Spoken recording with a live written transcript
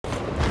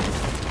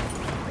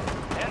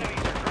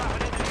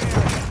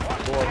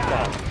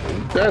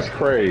That's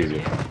crazy.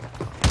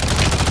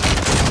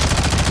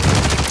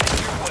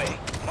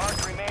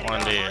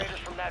 One dead.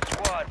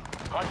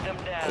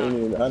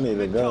 I need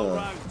a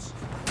gun.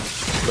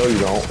 No, you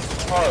don't.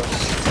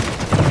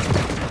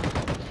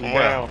 He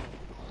down.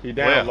 He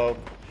down, low.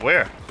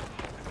 Where?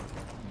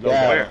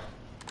 Yeah. Where?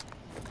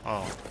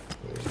 Oh.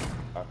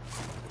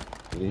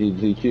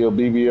 He killed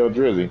BBL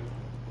Drizzy.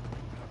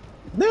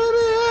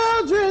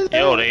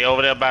 Yo, they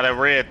over there by that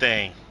red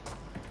thing.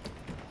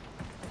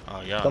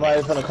 Oh, y'all.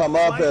 Somebody's gonna come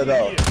up here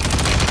though.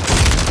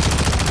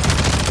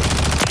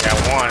 Got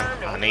one.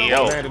 I need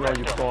yo. Landed on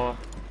you, Storm.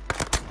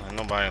 Ain't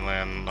nobody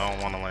land. Don't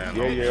want to land.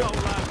 Yeah, on. yeah.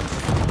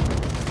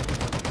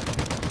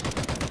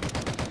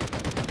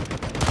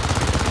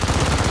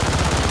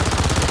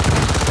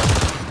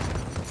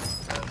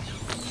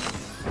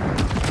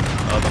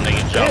 Other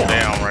nigga jump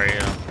down right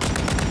here.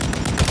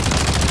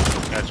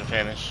 Got your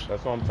finish.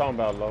 That's what I'm talking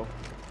about, low.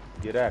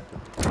 Get active.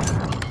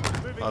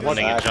 Other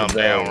nigga jump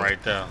down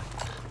right there.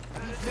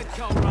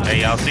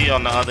 Hey, y'all see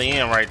on the other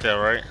end right there,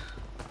 right?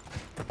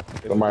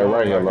 Somebody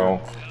right here,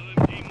 low.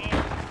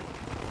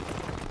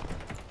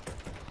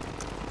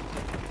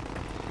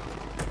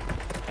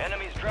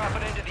 Enemies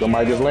dropping into the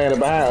Somebody just landed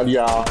behind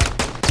y'all.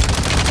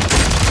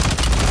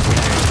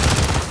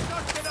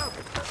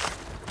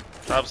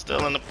 Stop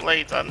stealing the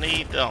plates. I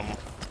need them.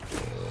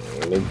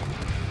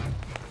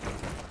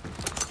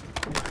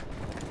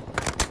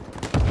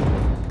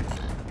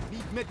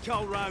 Need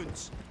mid-call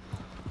rounds.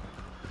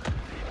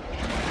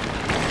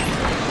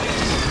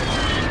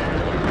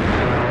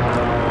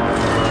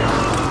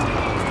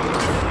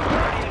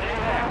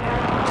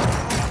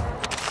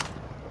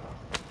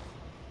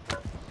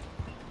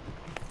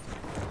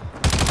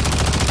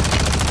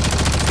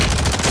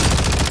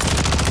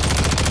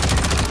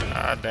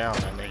 Down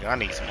that nigga. I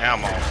need some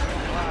ammo.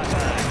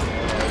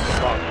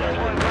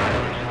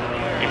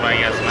 Anybody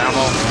got some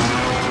ammo?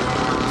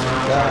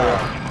 Yeah.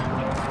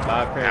 I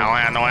don't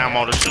have no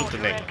ammo to shoot the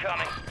nigga.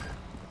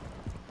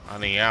 I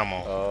need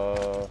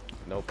ammo.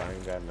 Nope, I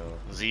ain't got no.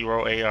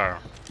 0 AR.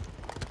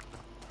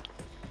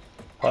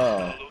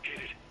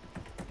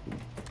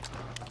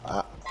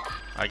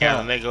 I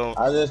got a nigga.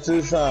 I just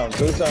threw some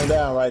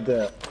down right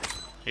there.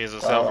 Here's a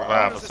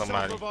self-revive for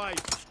somebody.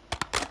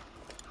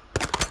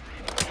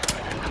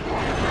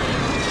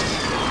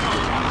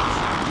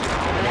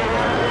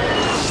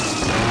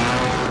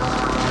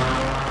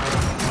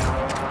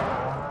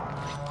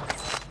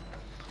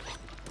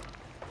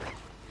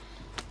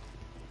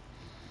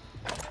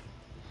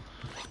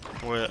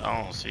 Well,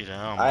 I don't see the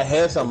ammo. I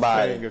hit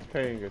somebody. It's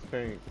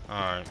ping.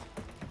 Alright.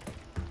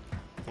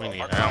 We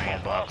need an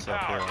ammo box up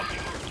here.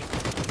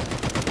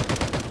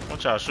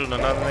 What y'all shooting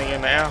another nigga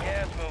in the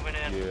air?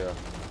 Yeah.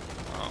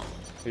 Oh.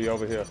 He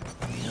over here.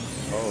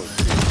 Oh,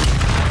 shit.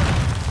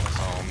 That's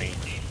on me.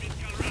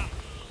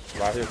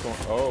 Right here.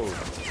 Oh.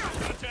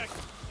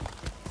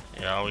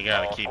 Yeah, we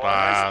gotta keep our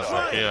eyes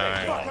up here,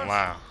 I ain't gonna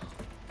lie.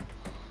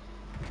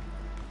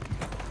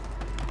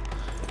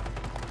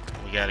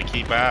 We gotta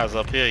keep our eyes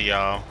up here,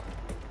 y'all.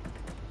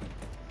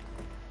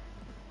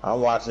 I'm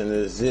watching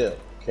this zip.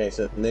 In case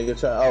a nigga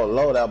try. Oh,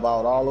 load that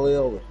ball all the way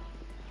over.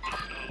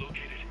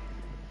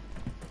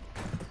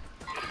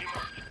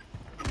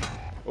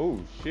 Oh,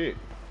 shit.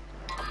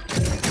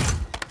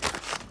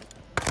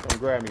 Come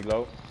grab me,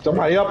 low.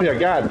 Somebody up here,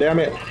 god damn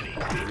it.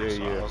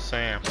 Yeah. I was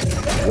saying.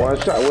 One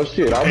shot, well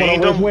shit. I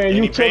wonder which way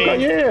you took it.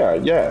 Yeah,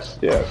 yes.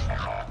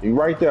 You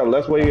right there,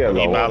 let's where you at,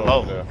 He by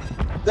low. low.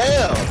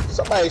 Damn,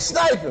 somebody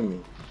sniping me.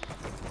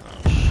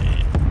 Oh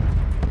shit.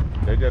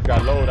 They just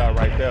got loadout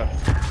right there.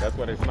 That's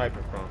where they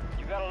sniping from.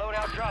 You got a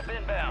loadout drop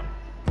inbound.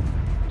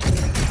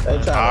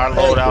 Our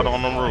loadout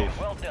on the roof.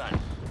 Well done.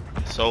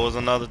 So is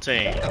another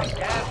team. Gas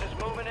is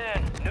moving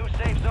in. New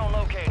safe zone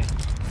located.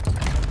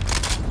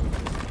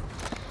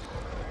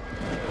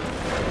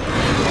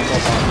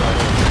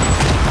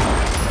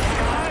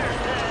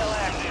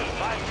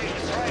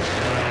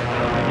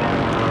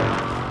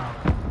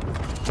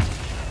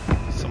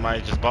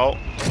 Somebody just bought.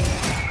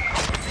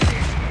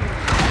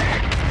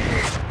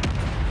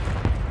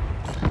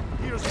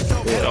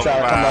 Yeah, try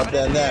to come up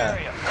there now.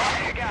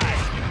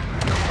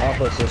 I'll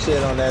put some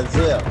shit on that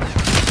zip.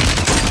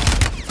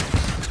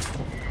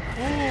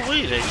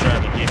 Ooh, they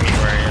trying to get me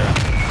right here.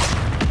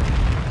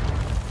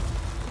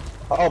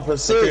 Oh,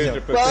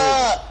 precision.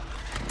 Fuck!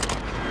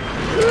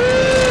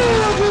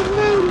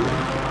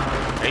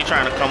 They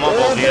trying to come up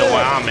over here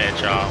where I'm at,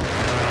 y'all.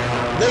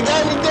 They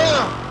got me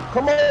down.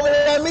 Come over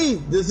there at me.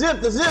 The zip.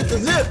 These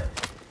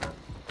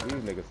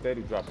niggas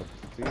steady dropping.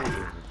 Yeah.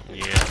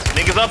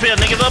 Niggas up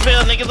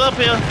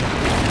here.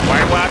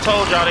 Right where I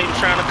told y'all they was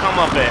trying to come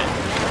up at.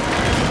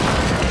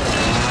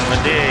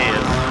 But there he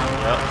is.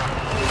 Yep.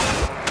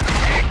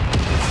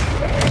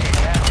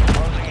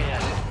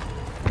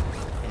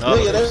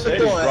 Nigga, they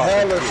doing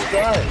hella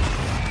strikes.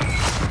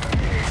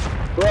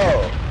 Bro.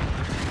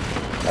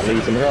 I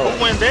need some help. Who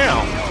went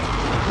down?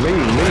 Me.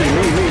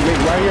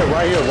 Right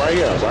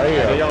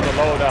here. They on the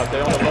loadout. They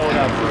smoke the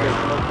loadout.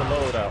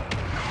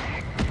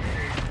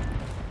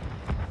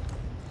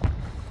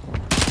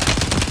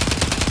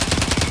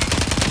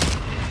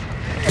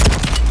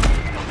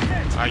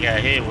 got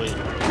hit with.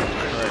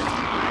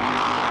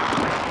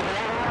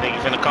 Nigga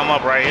finna come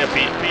up right here,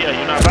 Pia.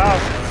 You not about?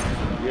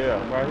 Yeah,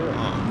 I'm right here.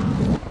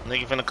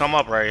 Nigga finna come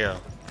up right here.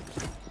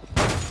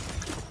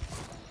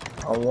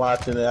 I'm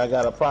watching it. I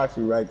got a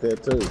proxy right there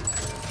too.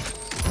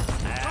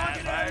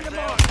 Target area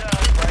marked.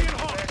 Back to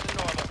normal.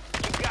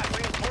 You got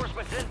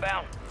reinforcements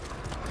inbound.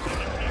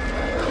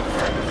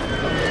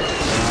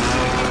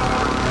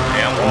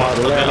 Damn,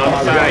 look at the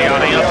other side, y'all.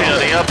 They up here.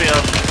 They up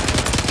here.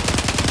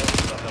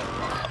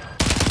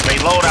 They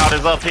loadout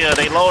is up here.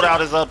 They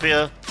loadout is up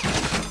here.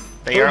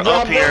 They are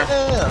up here.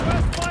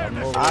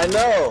 I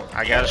know.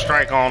 I got a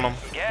strike on them.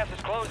 Gas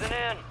is closing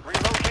in.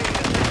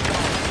 Relocating the safe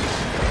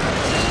zone.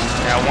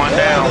 Got one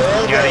down.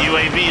 Got a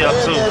UAV up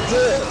too.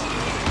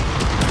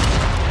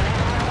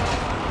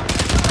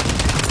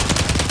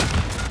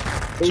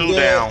 Two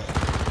down.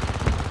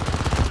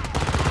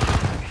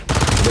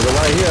 Look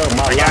right here.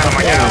 I got him.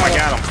 I got him. I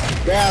got him.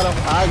 Got him.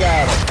 I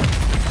got him.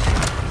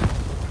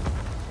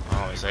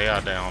 Oh, they say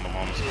y'all down them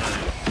on the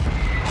screen.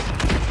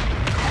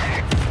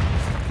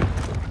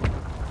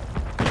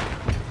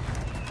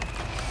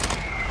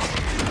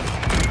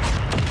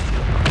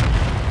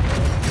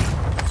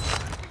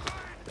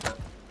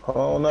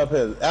 Hold on up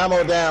here.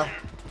 Ammo down.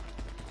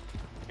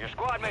 Your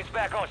squad mate's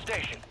back on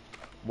station.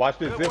 Watch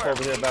this zip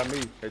over here by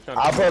me. They trying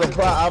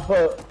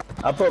to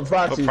I put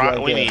proxies right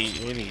we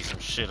there. need some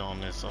shit on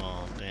this.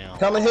 Damn.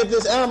 Come and hit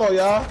this ammo,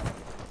 y'all.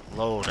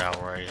 Load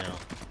out right here.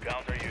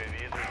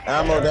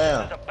 Ammo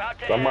down.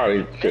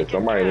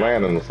 Somebody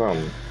landing or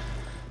something.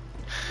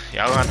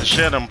 Y'all gonna have to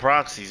share them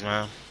proxies,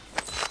 man.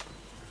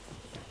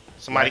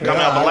 Somebody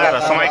coming up a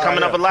ladder. Somebody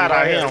coming up a ladder.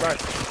 I hear him.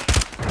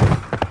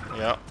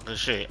 Yep, good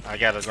shit. I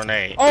got a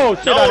grenade. Oh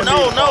shit! No.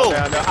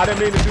 I didn't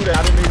mean to do that.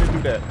 I didn't mean to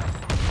do that.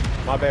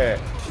 My bad.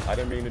 I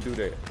didn't mean to do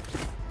that.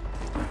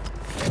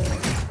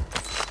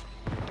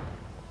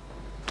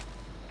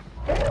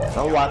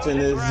 I'm watching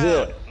this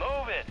zip.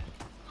 Move it.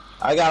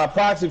 I got a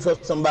proxy for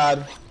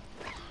somebody.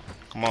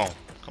 Come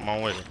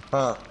on with it.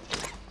 Huh.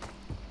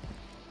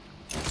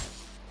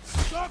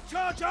 Shock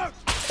charge out.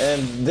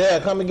 And there,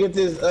 come and get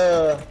this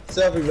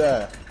selfie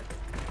bag.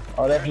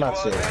 Oh, that's my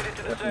shit. Made it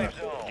to the safe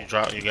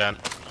zone. You got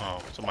it. Oh,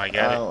 somebody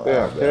got it.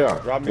 Yeah.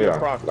 Drop me a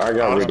proxy. I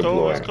got It's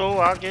cool. redeploy. It's cool.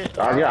 I'll get.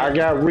 I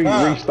got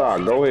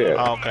restock. Go ahead.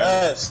 Oh, okay.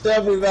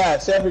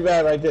 Selfie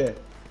bag right there.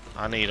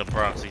 I need a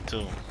proxy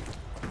too.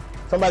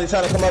 Somebody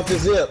trying to come up the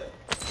zip.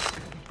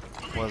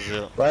 What's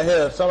it? Right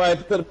here.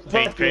 Somebody put a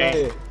proxy Ping. right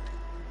here.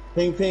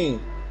 Ping.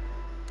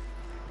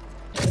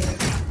 I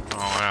don't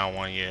have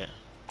one yet.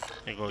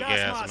 Here go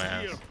gas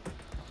mask.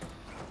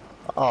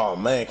 Oh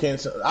man,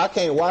 I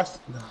can't watch.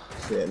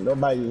 Shit,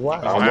 nobody's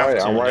watching.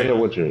 I'm right here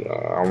with you.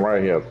 I'm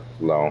right here,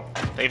 Low.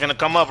 They finna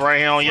come up right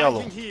here on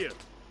yellow.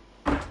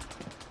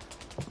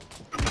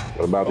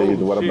 What about these?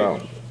 What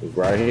about? It's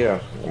right here.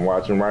 I'm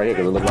watching right here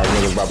because it looks like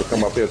niggas about to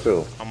come up here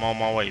too. I'm on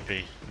my way,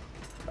 P.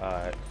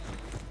 Alright.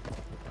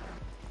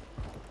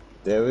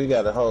 There, we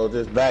gotta hold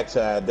this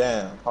backside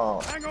down. Oh.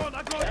 Hang on,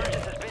 I got it.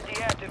 Has been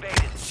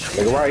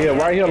deactivated. Nigga,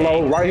 right here,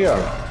 Low, right here.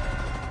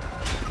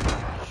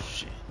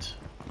 Shit.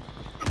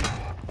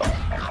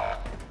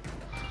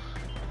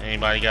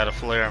 Anybody got a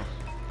flare?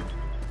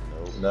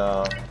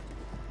 No.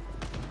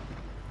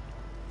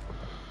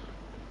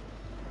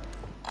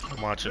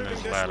 I'm watching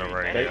this ladder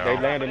right They here.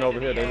 landing over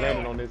here. They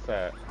landing on this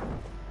side.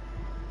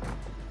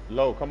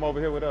 Low, come over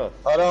here with us.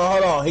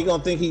 Hold on. He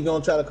gonna think he's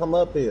gonna try to come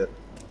up here.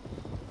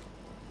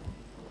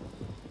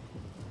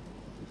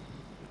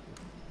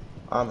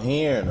 I'm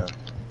hearing him.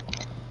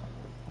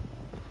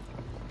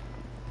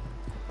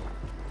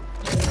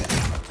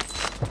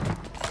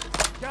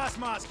 Gas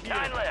mask here.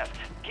 9 left.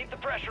 Keep the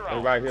pressure They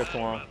on. right here,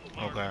 Swan.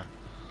 Okay.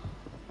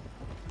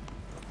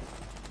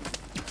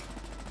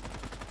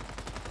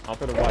 I'm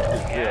finna watch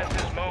this zip. Gas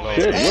is moving.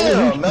 Shit,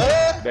 Damn,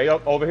 man. They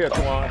up over here,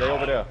 Swan. They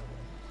over there.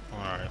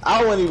 Alright.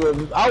 I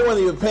wasn't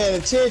even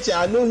paying attention.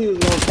 I knew he was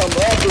gonna come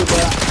up here,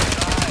 but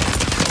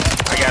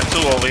I got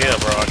two over here,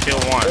 bro. I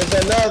killed one. there's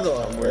another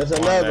one. There's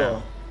another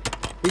one.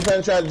 He's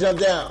trying to jump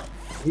down.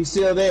 He's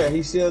still there.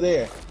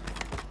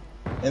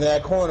 In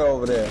that corner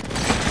over there.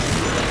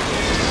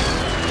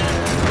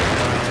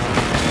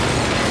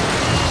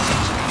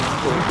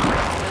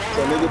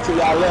 So nigga to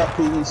y'all left,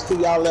 P. He's to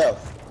y'all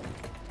left.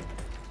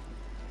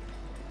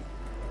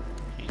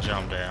 He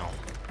jumped down.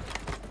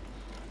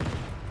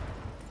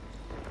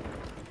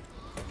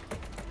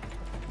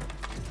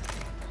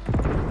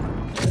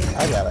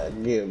 I gotta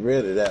get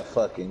rid of that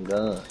fucking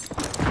gun.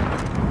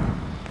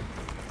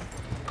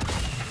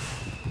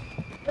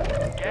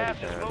 Gas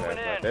is moving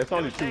in. There's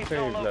only New 2 safe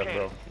zone teams left,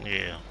 bro. located.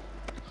 Yeah.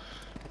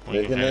 We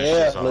Look can in the finish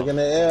air. this off. Look in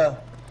the air.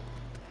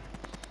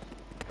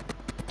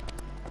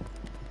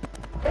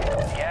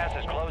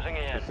 Gas is closing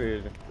in.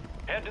 Precision.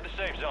 Head to the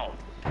safe zone.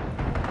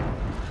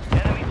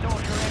 Enemy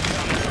soldier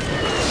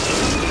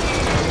incoming.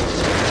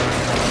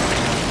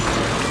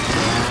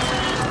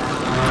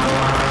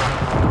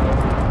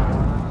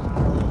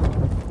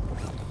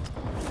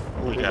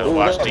 We gotta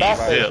watch these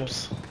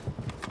zips.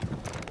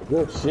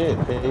 Good shit,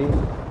 P. We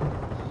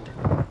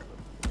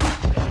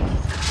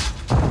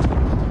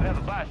have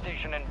a buy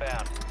station extraction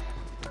inbound.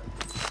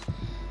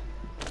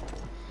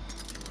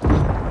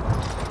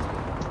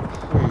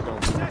 Please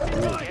don't do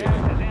that.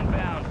 Gas is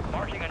inbound,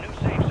 marking a new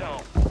safe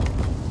zone.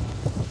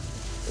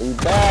 We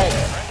back.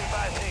 Friendly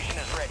buy station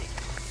is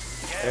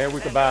ready. And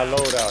we can buy a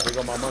loadout. Here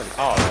go my money.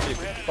 Oh shit,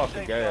 We this have fucking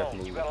safe gas zone.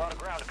 moving. You got a lot of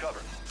ground to cover.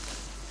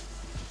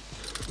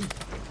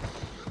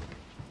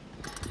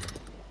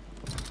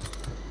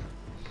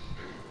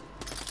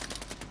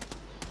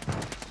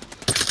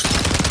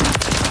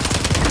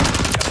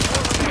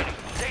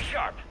 Stay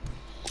sharp.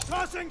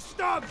 Tossing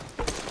stun!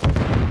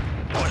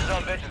 Those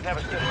some bitches never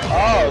stood in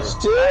Oh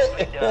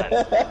Nicely done.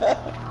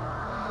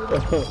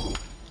 shit!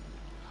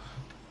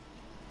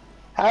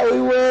 How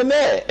we win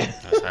that?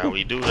 That's how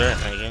we do that,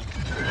 nigga.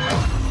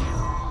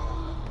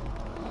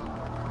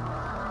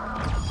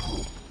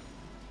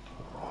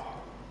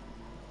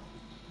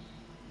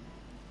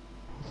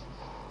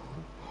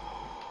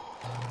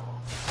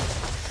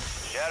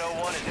 Shadow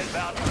 1 is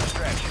inbound for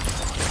extraction.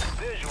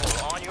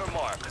 Visual on your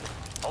mark.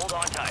 Hold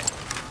on tight.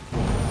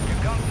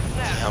 Here comes the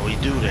snap. How we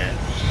do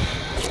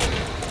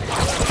that.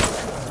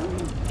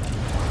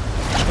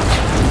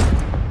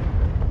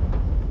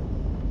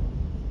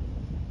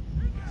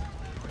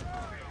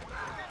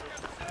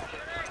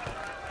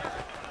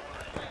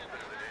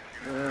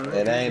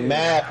 It ain't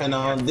mapping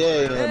on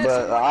there,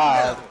 but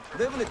alright.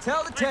 Living to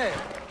tell the tale.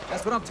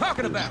 That's what I'm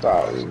talking about.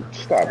 Stop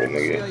it, Yeah,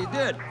 nigga. you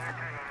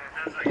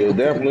did. It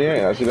definitely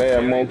ain't. I should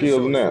have more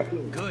kills than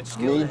that. Good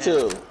skill. Me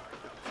too.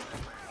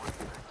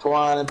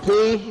 Twan and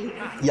P,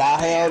 y'all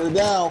held it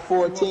down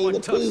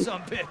 14 Tough apiece.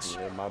 some bitch.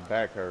 Yeah, my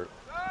back hurt.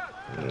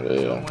 Yeah.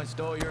 Someone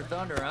stole your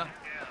thunder, huh?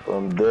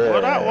 From there.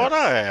 What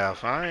I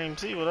have? I ain't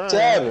see what I have.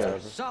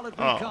 7. Solid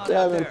Oh. recon out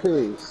 7 there.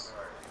 piece.